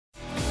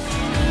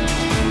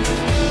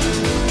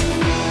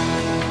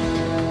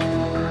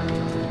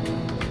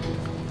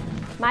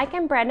Mike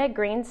and Brenda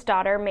Greene's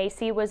daughter,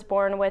 Macie, was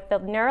born with the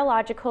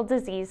neurological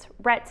disease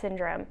Rett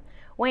syndrome.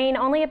 Weighing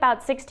only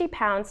about 60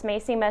 pounds,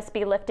 Macie must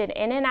be lifted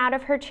in and out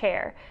of her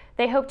chair.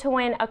 They hope to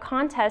win a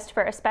contest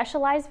for a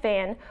specialized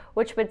van,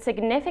 which would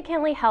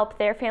significantly help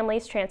their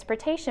family's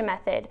transportation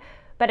method.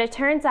 But it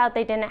turns out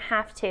they didn't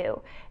have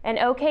to. An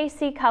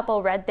OKC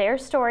couple read their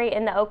story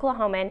in the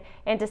Oklahoman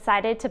and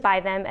decided to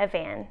buy them a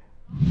van.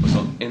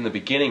 So in the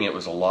beginning, it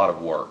was a lot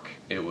of work.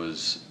 It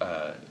was,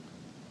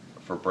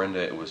 for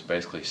Brenda, it was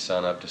basically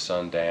sun up to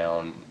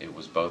sundown. It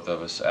was both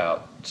of us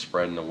out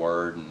spreading the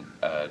word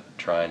and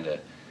trying to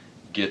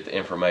get the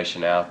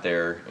information out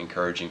there,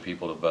 encouraging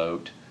people to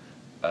vote.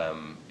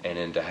 And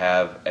then to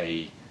have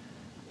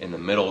in the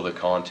middle of the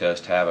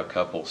contest, have a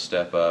couple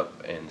step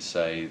up and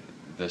say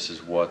this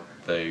is what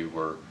they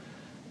were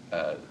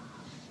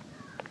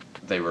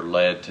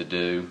led to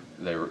do.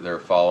 They're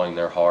following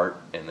their heart,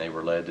 and they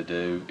were led to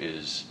do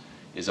is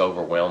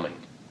overwhelming.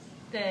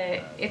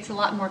 It's a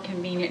lot more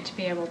convenient to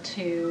be able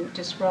to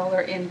just roll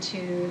her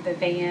into the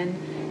van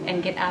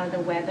and get out of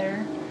the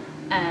weather.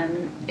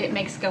 It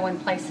makes going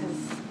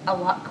places a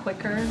lot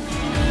quicker.